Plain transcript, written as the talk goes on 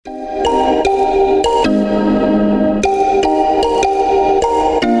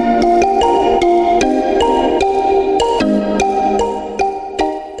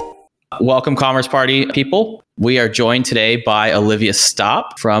Welcome, Commerce Party people. We are joined today by Olivia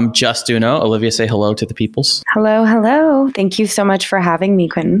Stopp from Justuno. Olivia, say hello to the peoples. Hello, hello. Thank you so much for having me,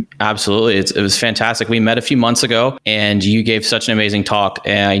 Quentin. Absolutely. It was fantastic. We met a few months ago and you gave such an amazing talk,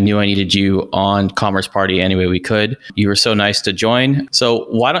 and I knew I needed you on Commerce Party any way we could. You were so nice to join. So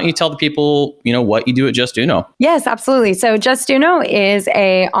why don't you tell the people, what you do at Justuno? Yes, absolutely. So Justuno is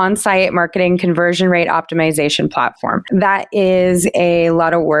a on-site marketing conversion rate optimization platform. That is a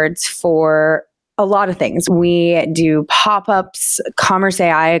lot of words for a lot of things. We do pop-ups, commerce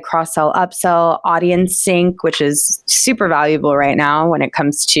AI, cross-sell, upsell, audience sync, which is super valuable right now when it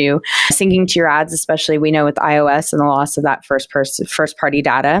comes to syncing to your ads, especially we know with iOS and the loss of that first-party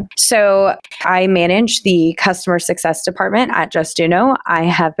data. So I manage the customer success department at Justuno. I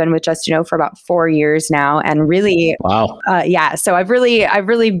have been with Justuno for about 4 years now, and really, wow, so I've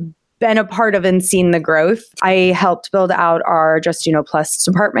really been a part of and seen the growth. I helped build out our Justuno Plus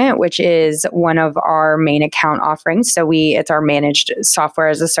department, which is one of our main account offerings. So it's our managed software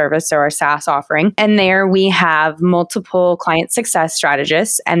as a service, so our SaaS offering. And there we have multiple client success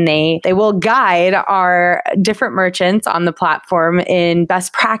strategists, and they will guide our different merchants on the platform in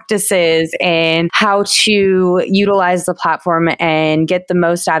best practices and how to utilize the platform and get the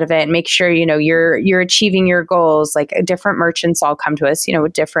most out of it and make sure, you're achieving your goals. Like different merchants all come to us,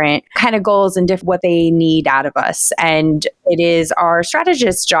 with different kind of goals and what they need out of us. And it is our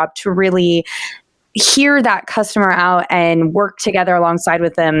strategist's job to really hear that customer out and work together alongside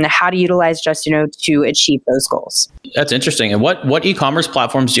with them how to utilize Justuno to achieve those goals. That's interesting. And what e-commerce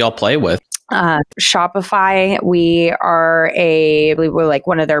platforms do y'all play with? Shopify, we're like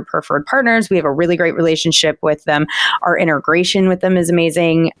one of their preferred partners. We have a really great relationship with them. Our integration with them is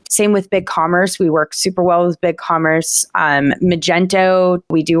amazing. Same with BigCommerce. We work super well with BigCommerce. Magento,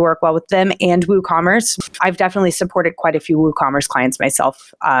 we do work well with them, and WooCommerce. I've definitely supported quite a few WooCommerce clients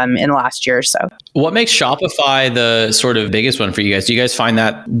myself in the last year or so. What makes Shopify the sort of biggest one for you guys? Do you guys find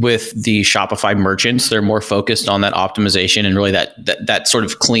that with the Shopify merchants, they're more focused on that optimization and really that sort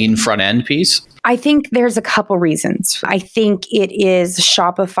of clean front end piece? I think there's a couple reasons. I think it is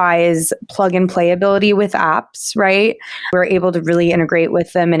Shopify's plug and play ability with apps, right? We're able to really integrate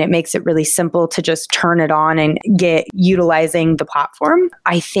with them, and it makes it really simple to just turn it on and get utilizing the platform.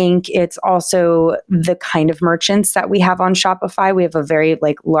 I think it's also the kind of merchants that we have on Shopify. We have a very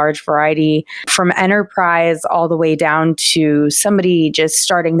large variety from enterprise all the way down to somebody just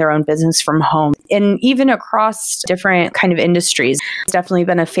starting their own business from home, and even across different kind of industries. It's definitely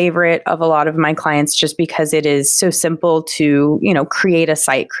been a favorite of a lot of my clients just because it is so simple to, create a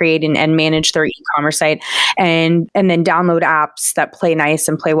site, and manage their e-commerce site, and then download apps that play nice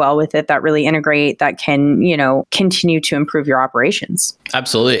and play well with it, that really integrate, that can, continue to improve your operations.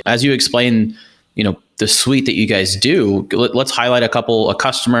 Absolutely. As you explain, the suite that you guys do, let's highlight a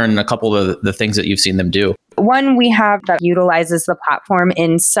customer and a couple of the things that you've seen them do. One we have that utilizes the platform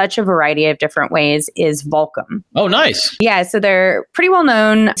in such a variety of different ways is Volcom. Oh, nice. Yeah, so they're pretty well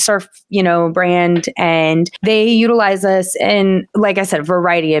known surf, brand, and they utilize us in, like I said, a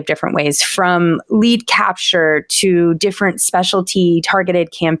variety of different ways, from lead capture to different specialty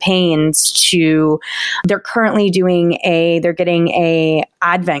targeted campaigns to they're currently they're getting a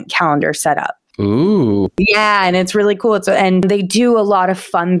advent calendar set up. Ooh. Yeah, and it's really cool. And they do a lot of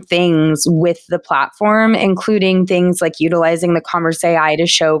fun things with the platform, including things like utilizing the Commerce AI to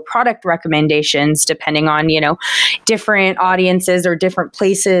show product recommendations depending on, different audiences or different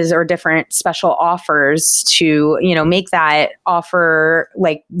places or different special offers to, make that offer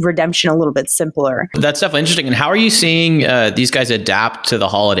redemption a little bit simpler. That's definitely interesting. And how are you seeing these guys adapt to the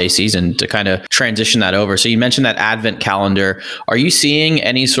holiday season to kind of transition that over? So you mentioned that advent calendar. Are you seeing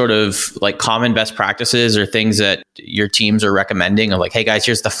any sort of common best practices or things that your teams are recommending of hey guys,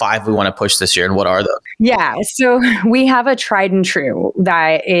 here's the 5 we want to push this year, and what are those? Yeah, so we have a tried and true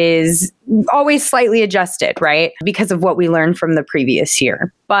that is always slightly adjusted, right? Because of what we learned from the previous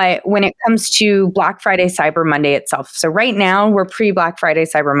year. But when it comes to Black Friday, Cyber Monday itself, so right now we're pre-Black Friday,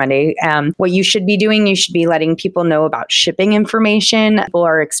 Cyber Monday. What you should be doing, you should be letting people know about shipping information. People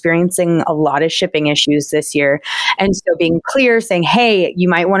are experiencing a lot of shipping issues this year. And so being clear, saying, hey, you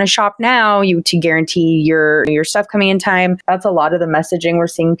might want to shop now to guarantee your stuff coming in time. That's a lot of the messaging we're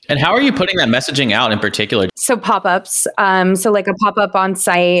seeing. And how are you putting that messaging out in particular? So pop-ups. So like a pop-up on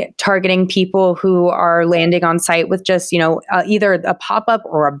site targeting getting people who are landing on site with just, either a pop-up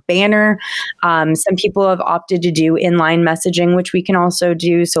or a banner. Some people have opted to do inline messaging, which we can also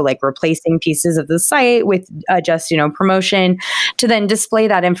do. So like replacing pieces of the site with just, promotion to then display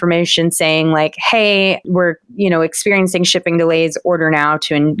that information saying like, hey, we're, experiencing shipping delays, order now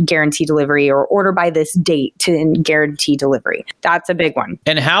to guarantee delivery, or order by this date to guarantee delivery. That's a big one.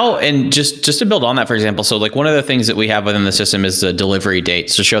 And just to build on that, for example, so like one of the things that we have within the system is the delivery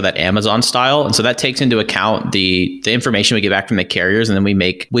dates to show that Amazon style. And so that takes into account the information we get back from the carriers. And then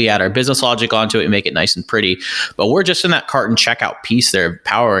we add our business logic onto it and make it nice and pretty. But we're just in that cart and checkout piece there,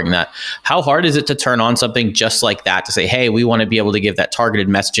 powering that. How hard is it to turn on something just like that to say, hey, we want to be able to give that targeted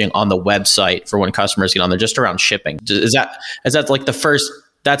messaging on the website for when customers get on there, just around shipping? Is that like the first,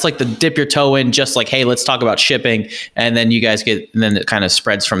 that's like the dip your toe in, just like, hey, let's talk about shipping. And then you guys and then it kind of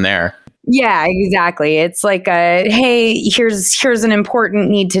spreads from there. Yeah, exactly. It's like hey, here's an important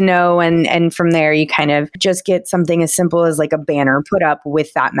need to know. And from there, you kind of just get something as simple as like a banner put up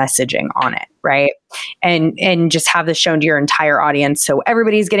with that messaging on it, right? And just have this shown to your entire audience. So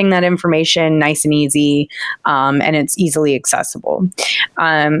everybody's getting that information nice and easy, and it's easily accessible.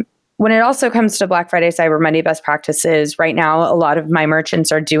 When it also comes to Black Friday, Cyber Monday best practices, right now, a lot of my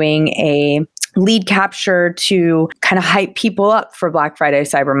merchants are doing a lead capture to kind of hype people up for Black Friday,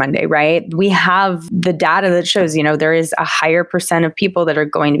 Cyber Monday, right? We have the data that shows, there is a higher percent of people that are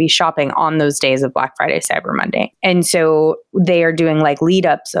going to be shopping on those days of Black Friday, Cyber Monday. And so they are doing like lead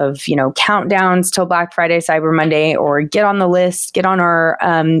ups of, countdowns till Black Friday, Cyber Monday, or get on the list, get on our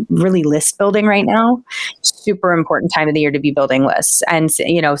really list building right now. Super important time of the year to be building lists and,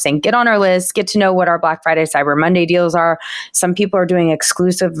 saying, get on our list, get to know what our Black Friday, Cyber Monday deals are. Some people are doing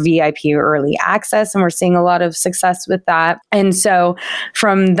exclusive VIP early access, and we're seeing a lot of success with that. And so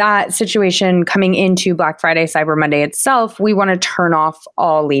from that situation coming into Black Friday, Cyber Monday itself, we want to turn off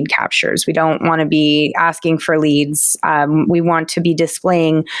all lead captures. We don't want to be asking for leads. We want to be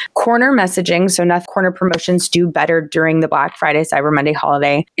displaying corner messaging. So enough corner promotions do better during the Black Friday, Cyber Monday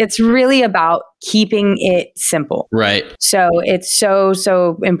holiday. It's really about keeping it simple. Right. So it's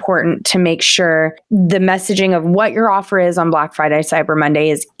so important to make sure the messaging of what your offer is on Black Friday, Cyber Monday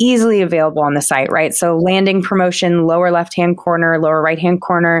is easily available on the site, right? So landing promotion, lower left-hand corner, lower right-hand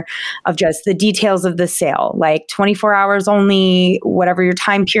corner of just the details of the sale, like 24 hours only, whatever your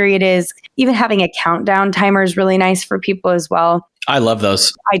time period is. Even having a countdown timer is really nice for people as well. I love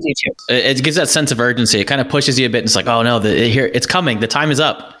those. I do too. It gives that sense of urgency. It kind of pushes you a bit. And it's like, oh no, here it's coming. The time is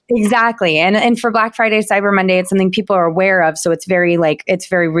up. Exactly. And for Black Friday, Cyber Monday, it's something people are aware of. So it's very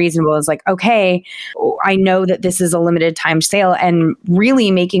reasonable. It's like, okay, I know that this is a limited time sale, and really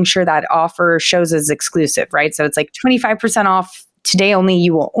making sure that offer shows as exclusive, right? So it's like 25% off today only.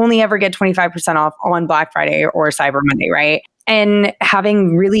 You will only ever get 25% off on Black Friday or Cyber Monday, right? And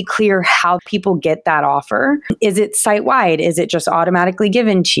having really clear how people get that offer. Is it site-wide? Is it just automatically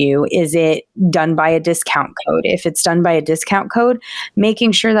given to you? Is it done by a discount code? If it's done by a discount code,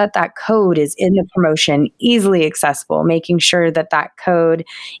 making sure that that code is in the promotion, easily accessible, making sure that that code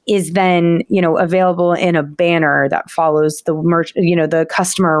is then, available in a banner that follows the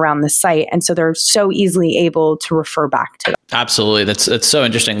customer around the site. And so they're so easily able to refer back to them. Absolutely. That's so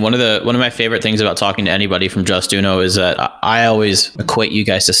interesting. One of my favorite things about talking to anybody from Just Uno is that I always equate you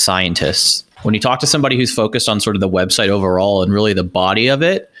guys to scientists. When you talk to somebody who's focused on sort of the website overall and really the body of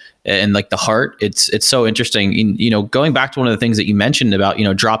it and like the heart, it's so interesting. Going back to one of the things that you mentioned about,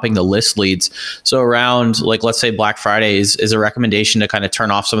 dropping the list leads. So around like, let's say Black Friday is a recommendation to kind of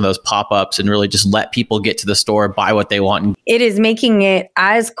turn off some of those pop-ups and really just let people get to the store, buy what they want. It is making it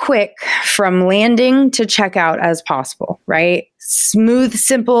as quick from landing to checkout as possible, right? Smooth,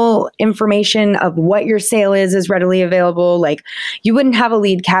 simple information of what your sale is readily available. Like you wouldn't have a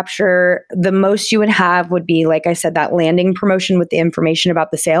lead capture. The most you would have would be, like I said, that landing promotion with the information about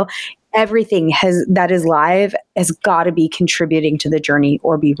the sale. Everything that is live has got to be contributing to the journey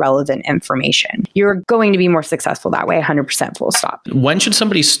or be relevant information. You're going to be more successful that way, 100% full stop. When should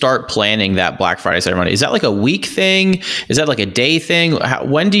somebody start planning that Black Friday, Cyber Monday? Is that like a week thing? Is that like a day thing?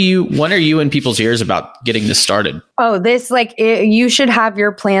 When are you in people's ears about getting this started? Oh, you should have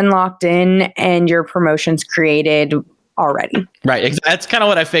your plan locked in and your promotions created already. Right. That's kind of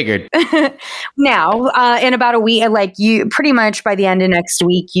what I figured. Now, in about a week, like you pretty much by the end of next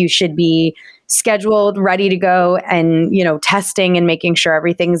week, you should be scheduled, ready to go, and, testing and making sure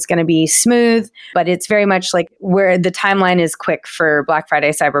everything's going to be smooth. But it's very much like where the timeline is quick for Black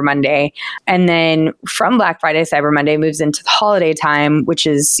Friday, Cyber Monday. And then from Black Friday, Cyber Monday moves into the holiday time, which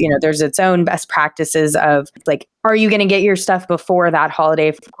is, there's its own best practices of like, are you going to get your stuff before that holiday?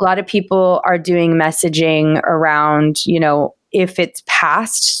 A lot of people are doing messaging around, if it's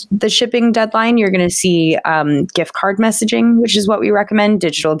past the shipping deadline, you're going to see gift card messaging, which is what we recommend,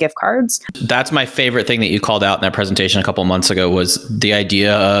 digital gift cards. That's my favorite thing that you called out in that presentation a couple of months ago was the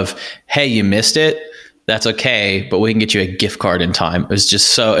idea of, hey, you missed it. That's okay, but we can get you a gift card in time.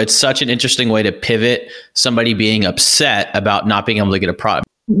 It's such an interesting way to pivot somebody being upset about not being able to get a product.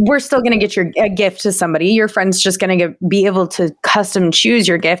 We're still going to get a gift to somebody. Your friend's just going to be able to custom choose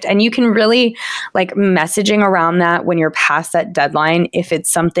your gift. And you can really like messaging around that when you're past that deadline. If it's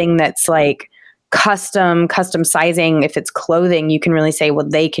something that's like custom sizing, if it's clothing, you can really say, well,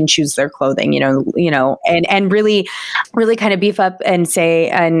 they can choose their clothing, and really kind of beef up and say,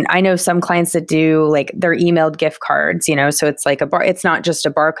 and I know some clients that do like their emailed gift cards, so it's like it's not just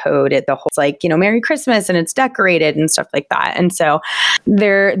a barcode, it's like, Merry Christmas, and it's decorated and stuff like that. And so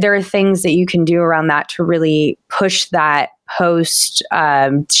there are things that you can do around that to really push that post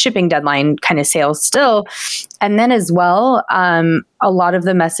shipping deadline kind of sales still. And then as well, a lot of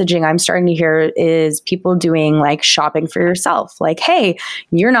the messaging I'm starting to hear is people doing like shopping for yourself. Like, hey,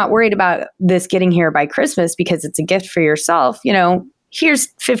 you're not worried about this getting here by Christmas because it's a gift for yourself. Here's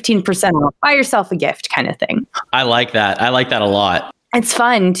 15% off, buy yourself a gift kind of thing. I like that. I like that a lot. It's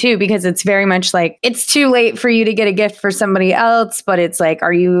fun too, because it's very much like it's too late for you to get a gift for somebody else, but it's like,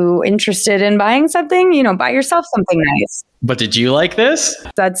 are you interested in buying something? Buy yourself something nice. But did you like this?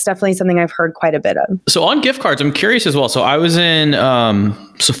 That's definitely something I've heard quite a bit of. So on gift cards, I'm curious as well. So I was in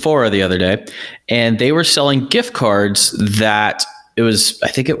Sephora the other day, and they were selling gift cards that I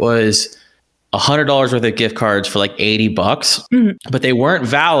think it was $100 worth of gift cards for like $80, but they weren't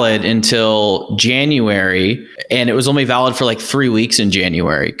valid until January, and it was only valid for like 3 weeks in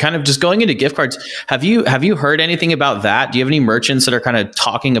January. Kind of just going into gift cards. Have you heard anything about that? Do you have any merchants that are kind of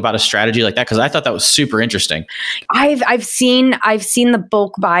talking about a strategy like that? Because I thought that was super interesting. I've seen the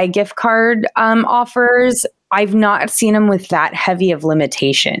bulk buy gift card offers. I've not seen them with that heavy of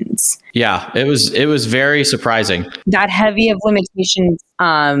limitations. Yeah, it was very surprising. That heavy of limitations.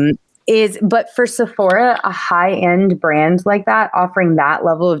 But for Sephora, a high-end brand like that, offering that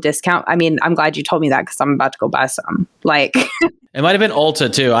level of discount, I mean, I'm glad you told me that because I'm about to go buy some. Like, it might have been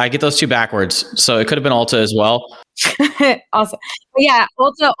Ulta too. I get those two backwards, so it could have been Ulta as well. Awesome. But yeah,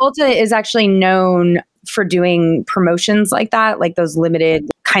 Ulta is actually known for doing promotions like that, like those limited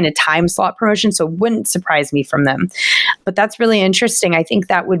kind of time slot promotions. So it wouldn't surprise me from them. But that's really interesting. I think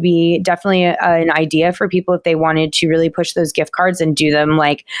that would be definitely an idea for people if they wanted to really push those gift cards and do them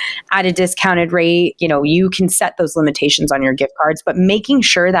like at a discounted rate. You can set those limitations on your gift cards, but making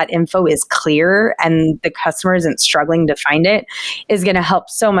sure that info is clear and the customer isn't struggling to find it is going to help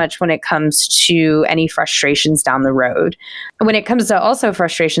so much when it comes to any frustrations down the road. When it comes to also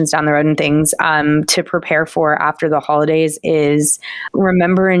frustrations down the road and things to prepare for after the holidays is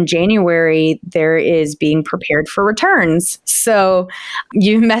remember in January, there is being prepared for returns. So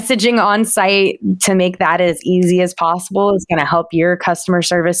you messaging on site to make that as easy as possible is going to help your customer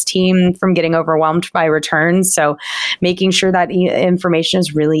service team from getting overwhelmed by returns. So making sure that information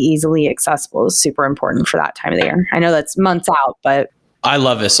is really easily accessible is super important for that time of the year. I know that's months out, but I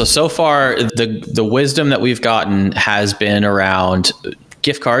love this. So far, the wisdom that we've gotten has been around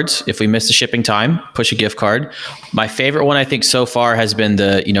gift cards. If we miss the shipping time, push a gift card. My favorite one, I think, so far has been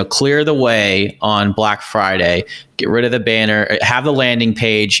clear the way on Black Friday. Get rid of the banner, have the landing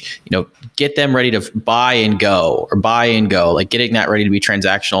page, get them ready to buy and go, like getting that ready to be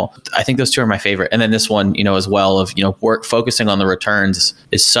transactional. I think those two are my favorite. And then this one, as well of, work focusing on the returns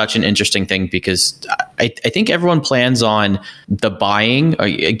is such an interesting thing because I think everyone plans on the buying or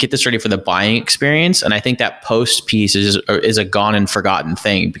get this ready for the buying experience. And I think that post piece is a gone and forgotten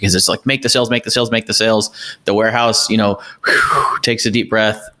thing because it's like, make the sales. The warehouse, takes a deep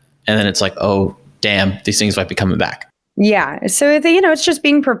breath. And then it's like, oh, damn, these things might be coming back. Yeah. So, it's just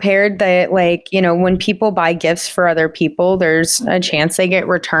being prepared that when people buy gifts for other people, there's a chance they get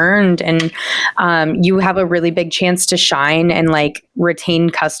returned and you have a really big chance to shine and retain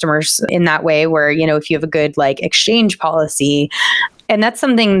customers in that way where, if you have a good exchange policy. And that's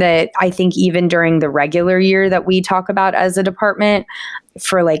something that I think even during the regular year that we talk about as a department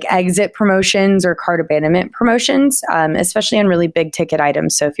for exit promotions or cart abandonment promotions, especially on really big ticket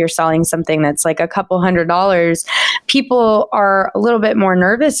items. So if you're selling something that's a couple $100s, people are a little bit more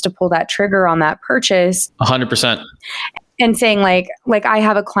nervous to pull that trigger on that purchase. 100%. And saying like I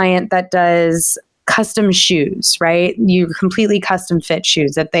have a client that does custom shoes, right? You completely custom fit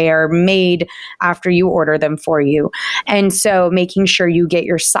shoes that they are made after you order them for you. And so making sure you get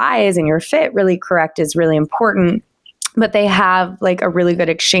your size and your fit really correct is really important. but they have like a really good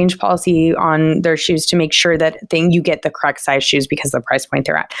exchange policy on their shoes to make sure that you get the correct size shoes because of the price point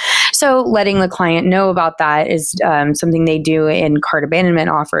they're at. So letting the client know about that is something they do in cart abandonment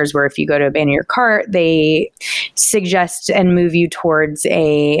offers, where if you go to abandon your cart, they suggest and move you towards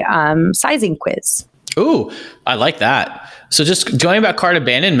a sizing quiz. Ooh, I like that. So just going about cart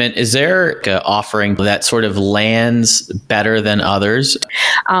abandonment, is there an offering that sort of lands better than others?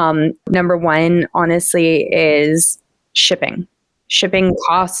 Number one, honestly, is shipping. Shipping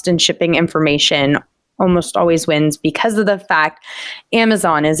cost and shipping information almost always wins because of the fact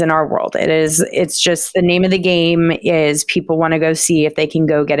Amazon is in our world. It's just the name of the game is people want to go see if they can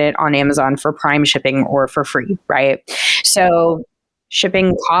go get it on Amazon for Prime shipping or for free, right? So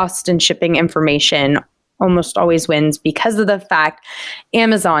shipping cost and shipping information almost always wins because of the fact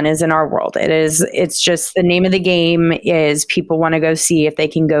Amazon is in our world. It's just the name of the game is people want to go see if they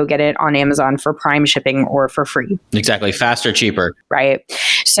can go get it on Amazon for Prime shipping or for free. Exactly. Faster, cheaper. Right.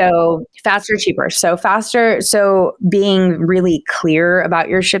 So faster, cheaper. So being really clear about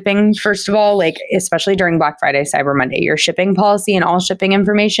your shipping, first of all, like especially during Black Friday, Cyber Monday, your shipping policy and all shipping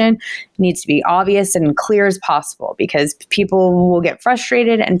information needs to be obvious and clear as possible, because people will get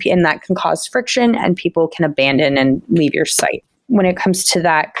frustrated and that can cause friction and people can abandon and leave your site. When it comes to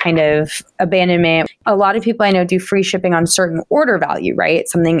that kind of abandonment, a lot of people I know do free shipping on certain order value, right?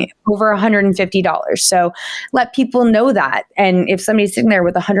 Something over $150. So let people know that. And if somebody's sitting there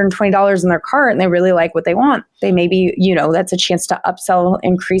with $120 in their cart and they really like what they want, they maybe, that's a chance to upsell,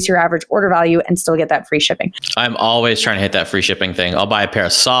 increase your average order value and still get that free shipping. I'm always trying to hit that free shipping thing. I'll buy a pair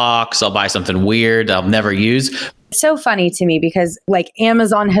of socks. I'll buy something weird I'll never use. So funny to me because like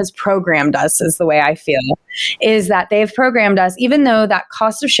Amazon has programmed us, is the way I feel, is that they've programmed us, even though that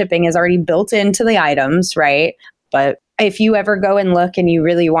cost of shipping is already built into the items, right? But if you ever go and look and you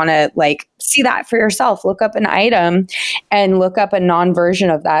really want to like see that for yourself, look up an item and look up a non-version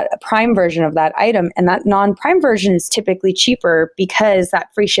of that, a Prime version of that item. And that non-Prime version is typically cheaper because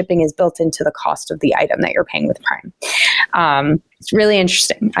that free shipping is built into the cost of the item that you're paying with Prime. It's really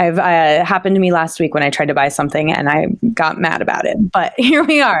interesting. I've happened to me last week when I tried to buy something and I got mad about it. But here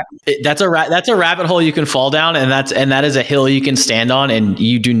we are. That's a rabbit hole you can fall down, and that is a hill you can stand on, and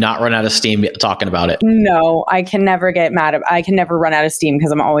you do not run out of steam talking about it. No, I can never get mad. I can never run out of steam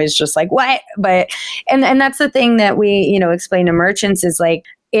because I'm always just like, what? But and that's the thing that we explain to merchants is like,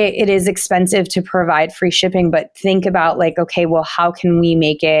 it is expensive to provide free shipping, but think about like, okay, well, how can we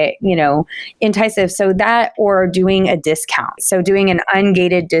make it, enticing? So that, or doing a discount. So doing an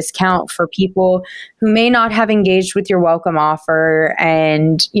ungated discount for people who may not have engaged with your welcome offer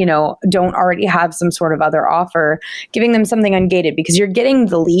and, don't already have some sort of other offer, giving them something ungated because you're getting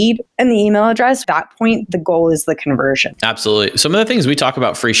the lead and the email address. At that point, the goal is the conversion. Absolutely. Some of the things we talk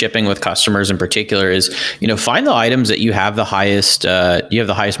about free shipping with customers in particular is, find the items that you have the highest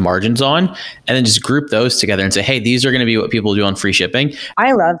margins on, and then just group those together and say, hey, these are going to be what people do on free shipping.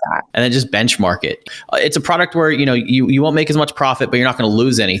 I love that. And then just benchmark it. It's a product where, you won't make as much profit, but you're not going to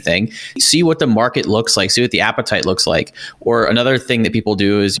lose anything. See what the market looks like, see what the appetite looks like. Or another thing that people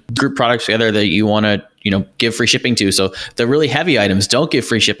do is group products together that you want to give free shipping to. So the really heavy items, don't give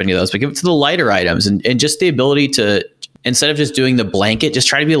free shipping to those, but give it to the lighter items, and just the ability to, instead of just doing the blanket, just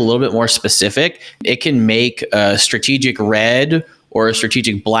try to be a little bit more specific. It can make a strategic red or a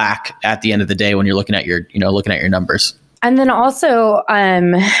strategic black at the end of the day when you're looking at your numbers. And then also,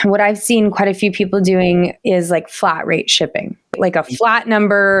 what I've seen quite a few people doing is like flat rate shipping, like a flat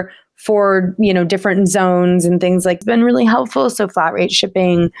number for, different zones and things like, it's been really helpful. So flat rate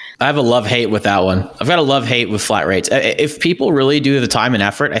shipping. I have a love-hate with that one. I've got a love-hate with flat rates. If people really do the time and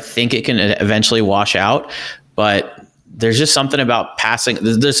effort, I think it can eventually wash out, but there's just something about passing on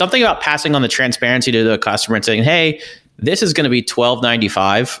the transparency to the customer and saying, hey, this is going to be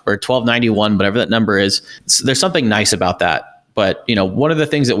 $12.95 or $12.91, whatever that number is. So there's something nice about that. But, one of the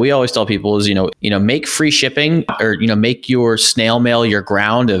things that we always tell people is, make free shipping or, make your snail mail, your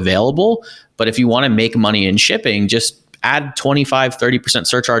ground available. But if you want to make money in shipping, just add 25, 30%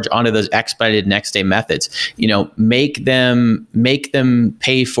 surcharge onto those expedited next day methods. Make them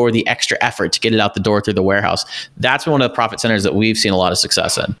pay for the extra effort to get it out the door through the warehouse. That's one of the profit centers that we've seen a lot of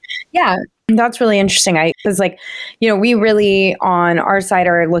success in. Yeah, that's really interesting. We really on our side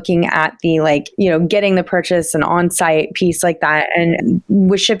are looking at the getting the purchase and on-site piece like that. And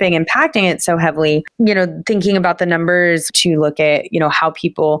with shipping impacting it so heavily, thinking about the numbers to look at, how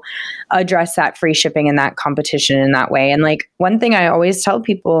people address that free shipping and that competition in that way. And one thing I always tell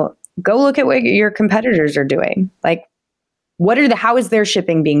people, go look at what your competitors are doing. how is their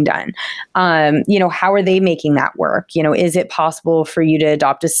shipping being done? How are they making that work? Is it possible for you to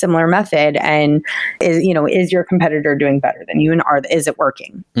adopt a similar method? And is your competitor doing better than you? And is it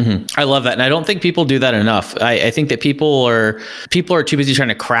working? Mm-hmm. I love that. And I don't think people do that enough. I think that people are too busy trying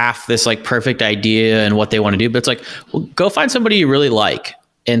to craft this like perfect idea and what they want to do. But it's like, well, go find somebody you really like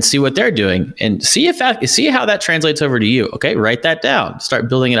and see what they're doing and see how that translates over to you. Okay. Write that down, start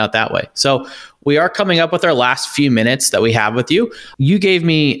building it out that way. So we are coming up with our last few minutes that we have with you. You gave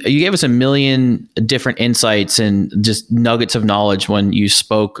us a million different insights and just nuggets of knowledge when you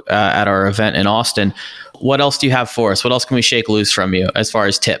spoke at our event in Austin. What else do you have for us? What else can we shake loose from you as far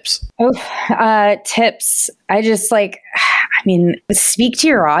as tips? Tips. Speak to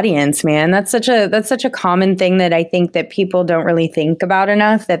your audience, man. That's such a common thing that I think that people don't really think about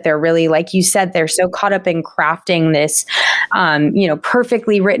enough, that they're really, like you said, they're so caught up in crafting this,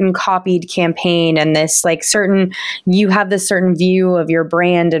 perfectly written, copied campaign and this you have this certain view of your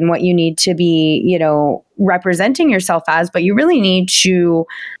brand and what you need to be, representing yourself as, but you really need to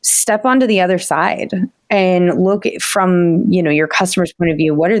step onto the other side and look from, your customer's point of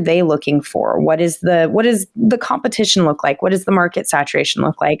view. What are they looking for? What does the competition look like? What does the market saturation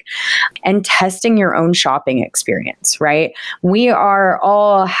look like? And testing your own shopping experience, right? We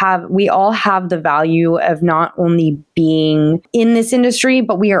all have the value of not only being in this industry,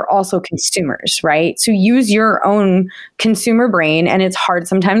 but we are also consumers, right? So use your own consumer brain. And it's hard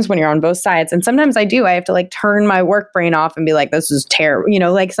sometimes when you're on both sides. And sometimes I have to turn my work brain off and be like, this is terrible.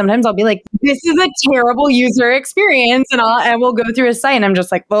 Sometimes I'll be like, this is a terrible user experience. And we'll go through a site and I'm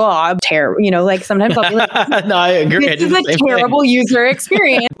just like, oh, I'm terrible. Sometimes I'll be like, no, I agree. This is a terrible user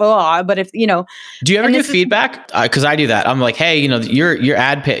experience. But if, do you ever give feedback? Cause I do that. I'm like, hey, your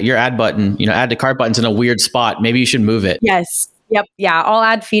ad button, add to cart button's in a weird spot. Maybe you should move it. Yes. Yep. Yeah. I'll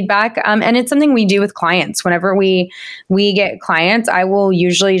add feedback. And it's something we do with clients. Whenever we get clients, I will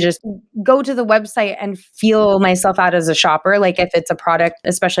usually just go to the website and feel myself out as a shopper. Like if it's a product,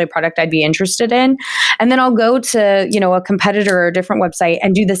 especially a product I'd be interested in. And then I'll go to, a competitor or a different website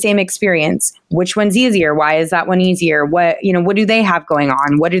and do the same experience. Which one's easier? Why is that one easier? What do they have going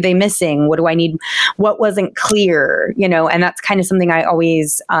on? What are they missing? What do I need? What wasn't clear? And that's kind of something I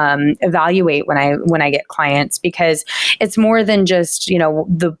always evaluate when I get clients, because it's more than just,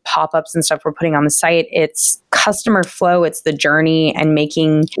 the pop-ups and stuff we're putting on the site. It's customer flow. It's the journey and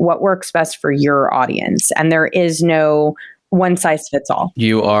making what works best for your audience. And there is no one size fits all.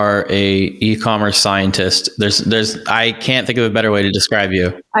 You are a e-commerce scientist. I can't think of a better way to describe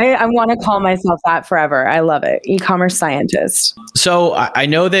you. I want to call myself that forever. I love it. E-commerce scientist. So I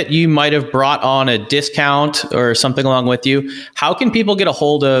know that you might have brought on a discount or something along with you. How can people get a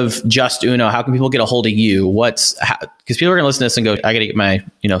hold of Just Uno? How can people get a hold of you? Because people are going to listen to this and go, I got to get my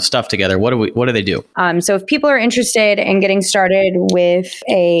stuff together. What do they do? So if people are interested in getting started with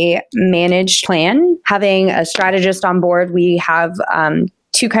a managed plan, having a strategist on board, we have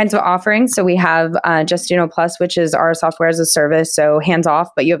two kinds of offerings. So we have Just Uno Plus, which is our software as a service, so hands off,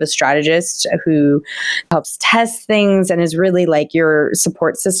 but you have a strategist who helps test things and is really like your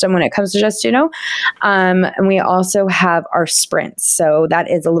support system when it comes to Just Uno. And we also have our sprints. So that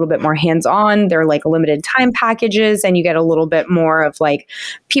is a little bit more hands-on. They're like limited time packages, and you get a little bit more of like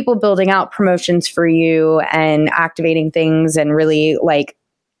people building out promotions for you and activating things and really like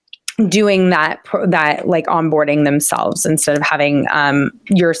doing that like onboarding themselves instead of having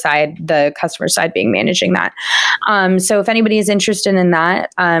your side, the customer side, being managing that. So if anybody is interested in that,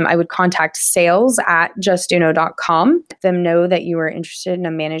 I would contact sales@justuno.com. Let them know that you are interested in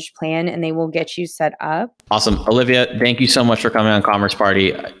a managed plan and they will get you set up. Awesome. Olivia, thank you so much for coming on Commerce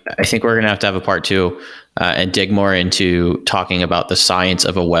Party. I think we're going to have a part 2 and dig more into talking about the science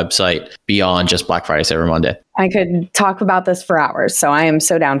of a website beyond just Black Friday, Cyber Monday. I could talk about this for hours, so I am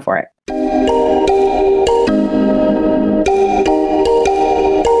so down for it.